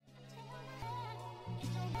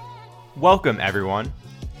Welcome, everyone.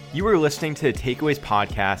 You are listening to the Takeaways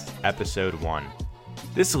Podcast, Episode 1.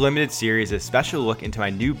 This limited series is a special look into my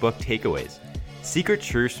new book, Takeaways, Secret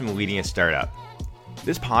Truths from Leading a Startup.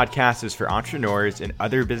 This podcast is for entrepreneurs and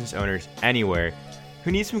other business owners anywhere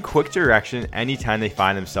who need some quick direction anytime they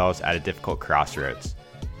find themselves at a difficult crossroads.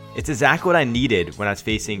 It's exactly what I needed when I was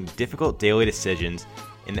facing difficult daily decisions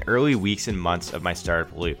in the early weeks and months of my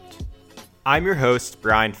startup loop. I'm your host,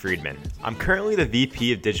 Brian Friedman. I'm currently the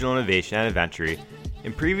VP of Digital Innovation at Aventuri,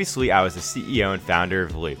 and previously I was the CEO and founder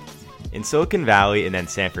of Loop in Silicon Valley and then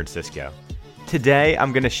San Francisco. Today,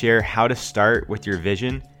 I'm going to share how to start with your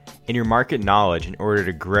vision and your market knowledge in order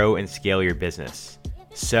to grow and scale your business.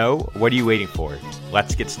 So, what are you waiting for?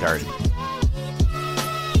 Let's get started.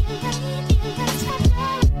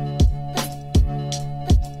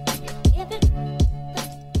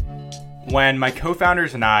 When my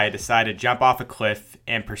co-founders and I decided to jump off a cliff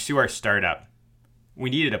and pursue our startup, we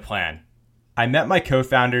needed a plan. I met my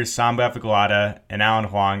co-founders Samba Afagulata and Alan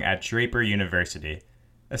Huang at Draper University,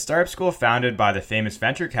 a startup school founded by the famous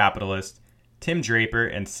venture capitalist Tim Draper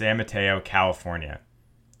in San Mateo, California.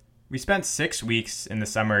 We spent 6 weeks in the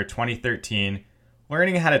summer of 2013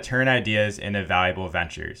 learning how to turn ideas into valuable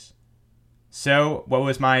ventures. So, what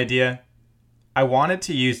was my idea? I wanted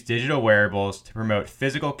to use digital wearables to promote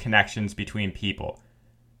physical connections between people,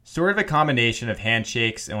 sort of a combination of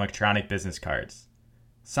handshakes and electronic business cards.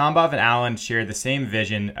 Sambhav and Alan shared the same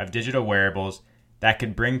vision of digital wearables that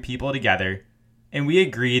could bring people together, and we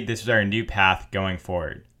agreed this was our new path going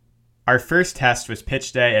forward. Our first test was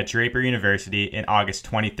pitch day at Draper University in August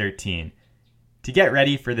 2013. To get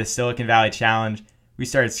ready for the Silicon Valley Challenge, we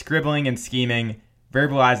started scribbling and scheming,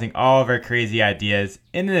 verbalizing all of our crazy ideas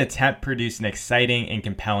in an attempt to produce an exciting and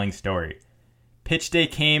compelling story. Pitch day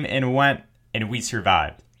came and went, and we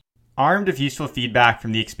survived. Armed with useful feedback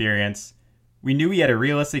from the experience, we knew we had a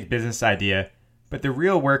realistic business idea, but the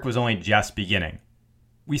real work was only just beginning.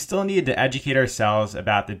 We still needed to educate ourselves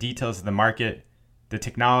about the details of the market, the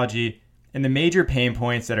technology, and the major pain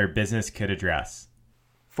points that our business could address.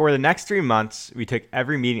 For the next 3 months, we took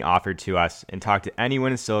every meeting offered to us and talked to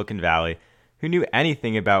anyone in Silicon Valley who knew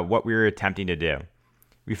anything about what we were attempting to do.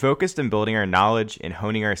 We focused on building our knowledge and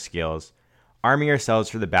honing our skills, arming ourselves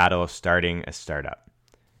for the battle of starting a startup.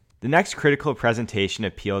 The next critical presentation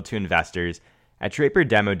appealed to investors at Draper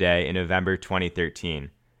Demo Day in November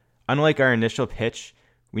 2013. Unlike our initial pitch,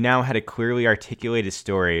 we now had a clearly articulated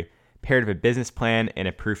story paired with a business plan and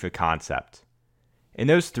a proof of concept. In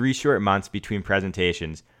those 3 short months between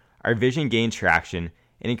presentations, our vision gained traction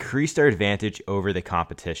and increased our advantage over the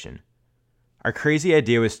competition. Our crazy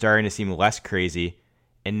idea was starting to seem less crazy,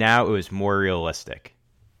 and now it was more realistic.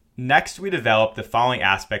 Next, we developed the following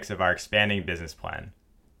aspects of our expanding business plan.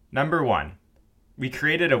 Number 1, we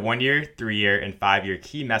created a 1-year, 3-year, and 5-year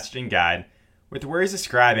key messaging guide with words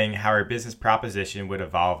describing how our business proposition would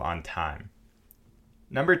evolve on time.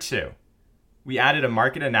 Number 2, we added a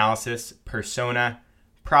market analysis, persona,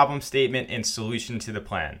 problem statement, and solution to the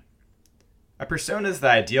plan. A persona is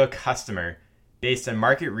the ideal customer based on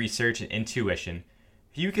market research and intuition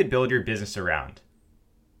who you could build your business around.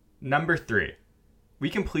 Number 3, we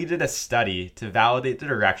completed a study to validate the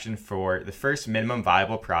direction for the first minimum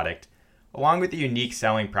viable product along with a unique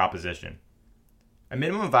selling proposition. A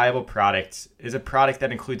minimum viable product is a product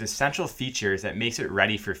that includes essential features that makes it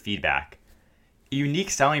ready for feedback. A unique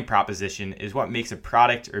selling proposition is what makes a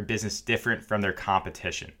product or business different from their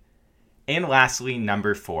competition. And lastly,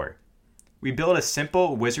 number 4, we built a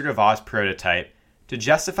simple Wizard of Oz prototype to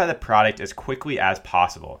justify the product as quickly as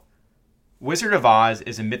possible. Wizard of Oz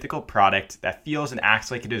is a mythical product that feels and acts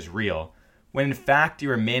like it is real, when in fact you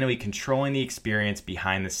are manually controlling the experience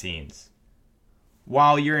behind the scenes.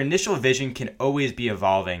 While your initial vision can always be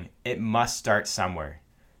evolving, it must start somewhere.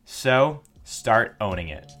 So, start owning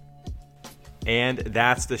it. And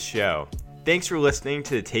that's the show. Thanks for listening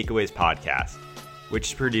to the Takeaways Podcast, which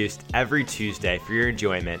is produced every Tuesday for your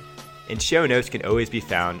enjoyment, and show notes can always be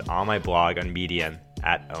found on my blog on Medium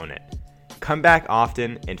at Own It. Come back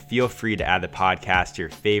often and feel free to add the podcast to your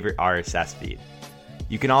favorite RSS feed.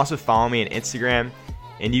 You can also follow me on Instagram,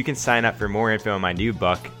 and you can sign up for more info on my new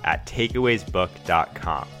book at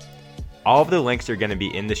takeawaysbook.com. All of the links are going to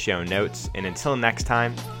be in the show notes, and until next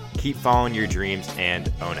time, keep following your dreams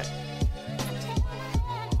and own it.